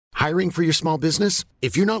Hiring for your small business?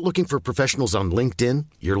 If you're not looking for professionals on LinkedIn,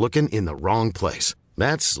 you're looking in the wrong place.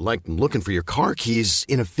 That's like looking for your car keys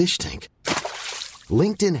in a fish tank.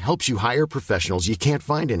 LinkedIn helps you hire professionals you can't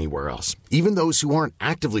find anywhere else, even those who aren't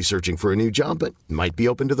actively searching for a new job but might be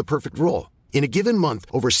open to the perfect role. In a given month,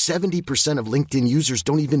 over 70% of LinkedIn users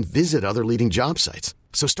don't even visit other leading job sites.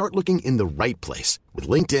 So start looking in the right place. With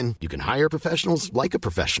LinkedIn, you can hire professionals like a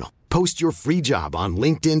professional. Post your free job on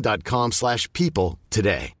linkedin.com/people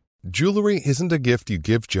today. Jewelry isn't a gift you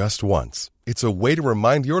give just once. It's a way to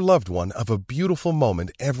remind your loved one of a beautiful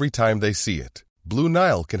moment every time they see it. Blue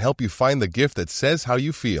Nile can help you find the gift that says how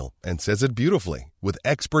you feel and says it beautifully, with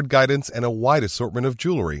expert guidance and a wide assortment of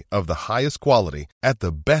jewelry of the highest quality at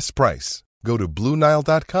the best price. Go to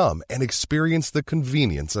BlueNile.com and experience the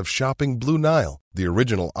convenience of shopping Blue Nile, the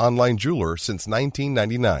original online jeweler since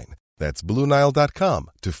 1999. That's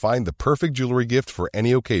BlueNile.com to find the perfect jewelry gift for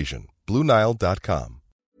any occasion. BlueNile.com.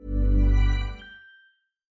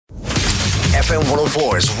 FM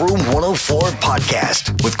 104's Room 104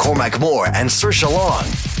 podcast with Cormac Moore and Saoirse Long.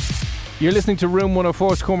 You're listening to Room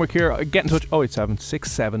 104. It's Cormac here. Get in touch 087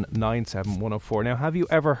 6797 104. Now, have you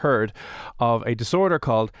ever heard of a disorder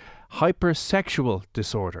called hypersexual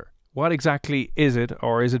disorder? What exactly is it?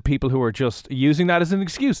 Or is it people who are just using that as an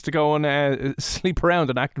excuse to go and sleep around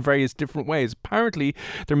and act in various different ways? Apparently,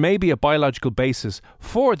 there may be a biological basis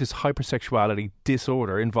for this hypersexuality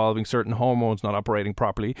disorder involving certain hormones not operating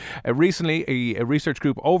properly. Recently, a research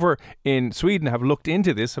group over in Sweden have looked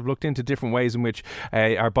into this, have looked into different ways in which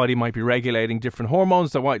our body might be regulating different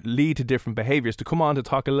hormones that might lead to different behaviours. To come on to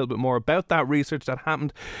talk a little bit more about that research that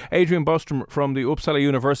happened, Adrian Bostrom from the Uppsala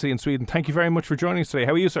University in Sweden. Thank you very much for joining us today.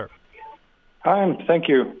 How are you, sir? Hi, thank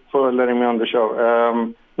you for letting me on the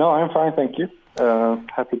show. No, I'm fine, thank you.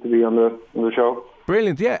 Happy to be on the show.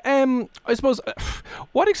 Brilliant, yeah. I suppose,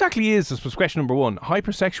 what exactly is, this was question number one,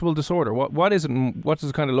 hypersexual disorder? What is it, and what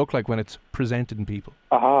does it kind of look like when it's presented in people?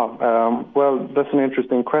 Well, that's an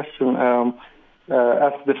interesting question.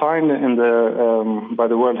 As defined in by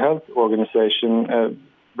the World Health Organization,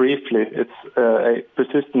 briefly, it's a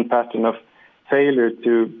persistent pattern of failure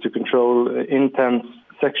to control intense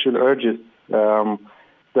sexual urges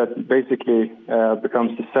that basically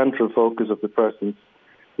becomes the central focus of the person's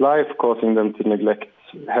life, causing them to neglect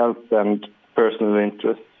health and personal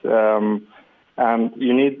interests. And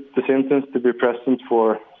you need the symptoms to be present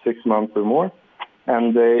for 6 months or more.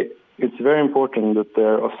 And it's very important that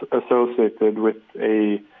they're associated with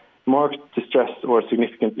a marked distress or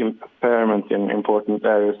significant impairment in important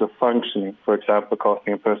areas of functioning, for example,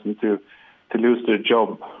 causing a person to lose their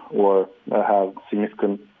job or have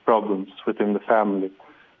significant problems within the family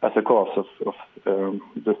as a cause of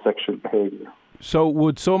the sexual behavior. So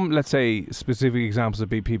would some, let's say, specific examples would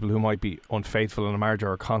be people who might be unfaithful in a marriage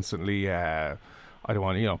or constantly,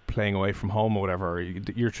 playing away from home or whatever,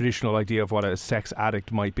 your traditional idea of what a sex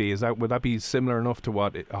addict might be, would that be similar enough to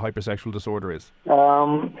what a hypersexual disorder is?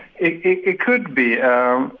 It could be.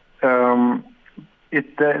 The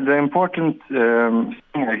important thing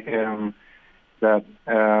that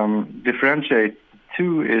differentiates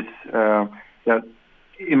two is that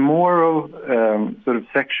immoral sort of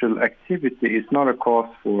sexual activity is not a cause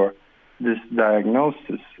for this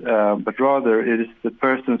diagnosis, but rather it is the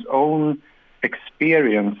person's own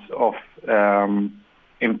experience of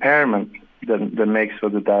impairment that makes for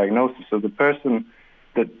the diagnosis. So the person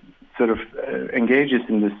that sort of engages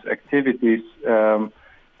in these activities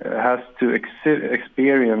has to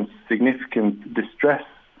experience significant distress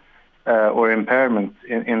or impairment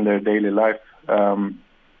in their daily life.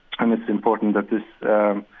 And it's important that this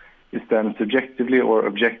is then subjectively or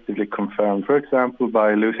objectively confirmed, for example,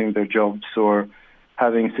 by losing their jobs or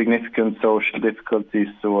having significant social difficulties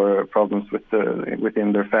or problems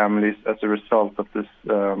within their families as a result of this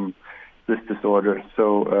disorder.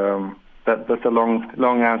 So that's a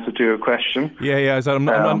long answer to your question. Yeah.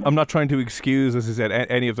 I'm not trying to excuse, as I said,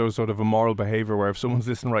 any of those sort of immoral behaviour where if someone's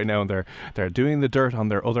listening right now and they're doing the dirt on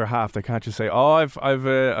their other half, they can't just say, "Oh, I've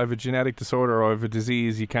a genetic disorder or I've a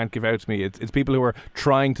disease you can't give out to me." It's people who are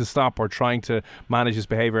trying to stop or trying to manage this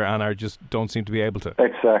behaviour and are just don't seem to be able to.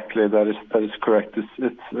 Exactly, that is correct.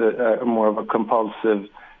 It's more of a compulsive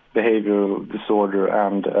behavioural disorder,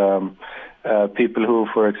 and people who,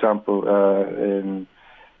 for example,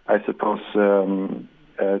 I suppose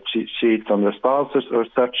cheat on their spouses or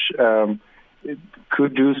such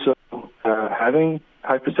could do so having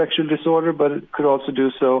hypersexual disorder, but it could also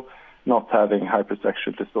do so not having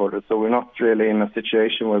hypersexual disorder. So we're not really in a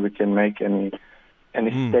situation where we can make any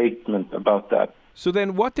statement about that. So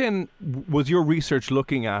then what then was your research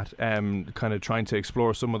looking at, kind of trying to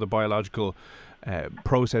explore some of the biological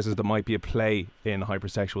processes that might be at play in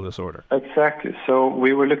hypersexual disorder? Exactly. So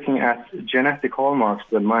we were looking at genetic hallmarks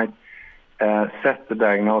that might set the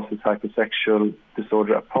diagnosis hypersexual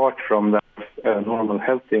disorder apart from that of normal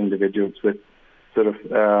healthy individuals with sort of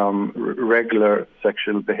regular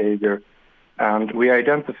sexual behavior. And we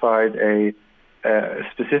identified a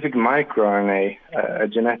specific microRNA, a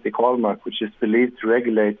genetic hallmark, which is believed to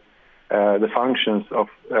regulate the functions of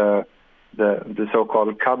the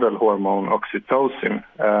so-called cuddle hormone oxytocin,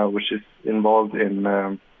 which is involved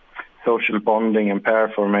in social bonding and pair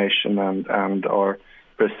formation and our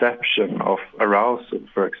perception of arousal,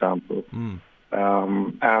 for example.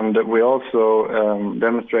 And we also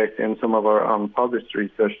demonstrate in some of our unpublished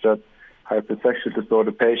research that hypersexual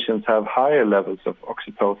disorder patients have higher levels of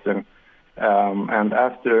oxytocin, and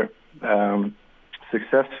after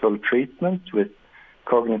successful treatment with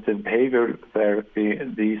cognitive behavioral therapy,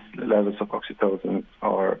 these levels of oxytocin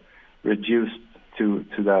are reduced to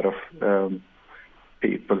that of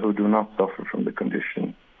people who do not suffer from the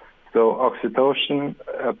condition. So oxytocin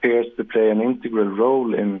appears to play an integral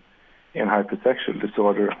role in hypersexual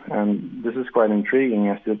disorder, and this is quite intriguing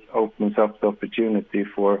as it opens up the opportunity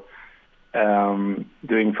for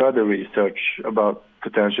doing further research about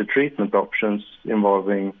potential treatment options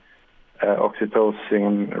involving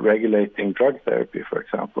oxytocin regulating drug therapy, for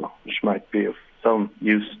example, which might be of some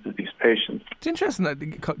use to these patients. It's interesting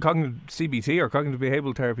that cognitive CBT or cognitive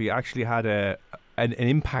behavioural therapy actually had an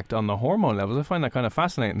impact on the hormone levels. I find that kind of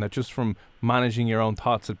fascinating, that just from managing your own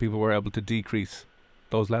thoughts that people were able to decrease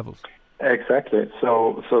those levels. Exactly.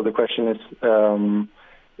 So the question is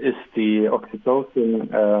the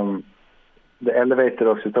oxytocin, the elevated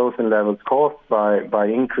oxytocin levels caused by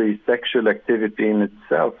increased sexual activity in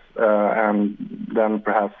itself, and then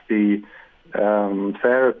perhaps the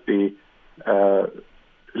therapy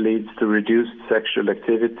leads to reduced sexual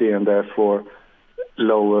activity and therefore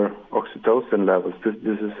lower oxytocin levels.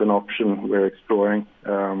 This is an option we're exploring.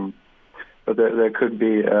 But there could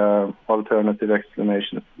be alternative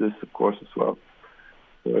explanations to this, of course, as well.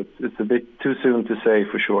 So it's a bit too soon to say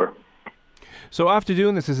for sure. So after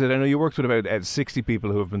doing this, I know you worked with about 60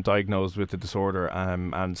 people who have been diagnosed with the disorder,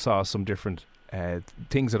 and saw some different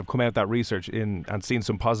things that have come out of that research and seen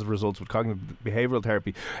some positive results with cognitive behavioural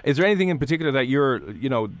therapy. Is there anything in particular that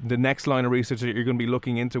the next line of research that you're going to be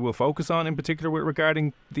looking into will focus on in particular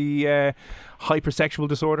regarding the hypersexual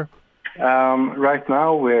disorder? Right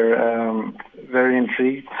now, we're very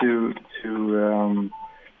intrigued to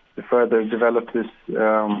further develop this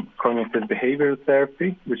cognitive behavioral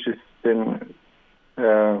therapy, which has been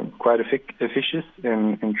quite efficacious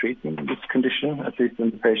in treating this condition, at least in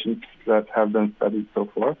the patients that have been studied so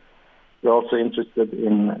far. We're also interested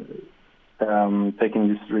in taking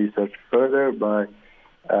this research further by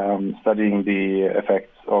studying the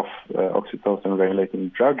effects of oxytocin-regulating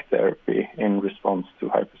drug therapy in response to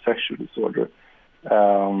hypersexual disorder.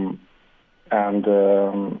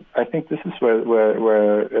 I think this is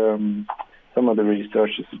where some of the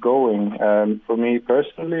research is going. For me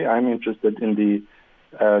personally, I'm interested in the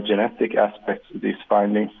genetic aspects of these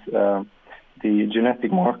findings. The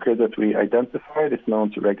genetic marker that we identified is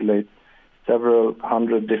known to regulate several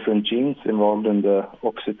hundred different genes involved in the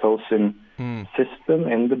oxytocin system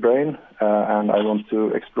in the brain, and I want to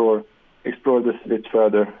explore this a bit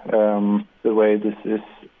further, the way this is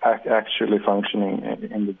actually functioning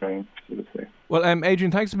in the brain, so to say. Well,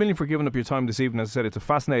 Adrian, thanks a million for giving up your time this evening. As I said, it's a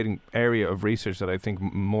fascinating area of research that I think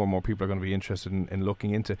more and more people are going to be interested in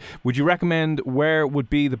looking into. Would you recommend where would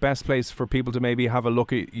be the best place for people to maybe have a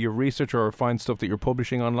look at your research or find stuff that you're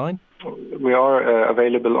publishing online? We are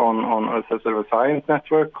available on a science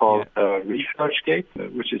network called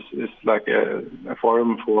ResearchGate, which is like a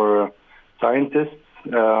forum for scientists.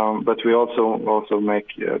 But we also make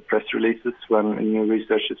press releases when new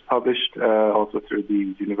research is published, also through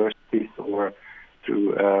the universities or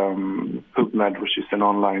through PubMed, which is an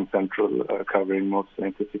online central covering most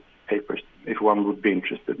scientific papers, if one would be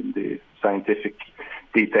interested in the scientific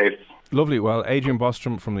details. Lovely. Well, Adrian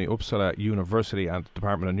Bostrom from the Uppsala University and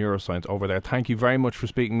Department of Neuroscience over there, thank you very much for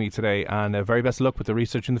speaking to me today, and very best of luck with the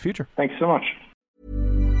research in the future. Thanks so much.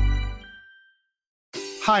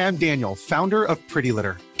 Hi, I'm Daniel, founder of Pretty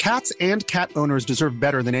Litter. Cats and cat owners deserve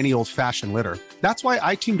better than any old-fashioned litter. That's why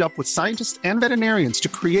I teamed up with scientists and veterinarians to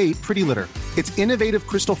create Pretty Litter. Its innovative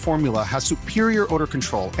crystal formula has superior odor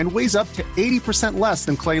control and weighs up to 80% less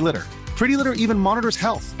than clay litter. Pretty Litter even monitors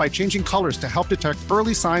health by changing colors to help detect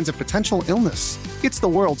early signs of potential illness. It's the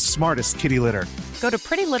world's smartest kitty litter. Go to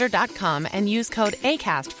prettylitter.com and use code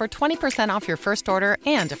ACAST for 20% off your first order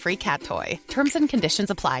and a free cat toy. Terms and conditions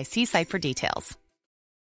apply. See site for details.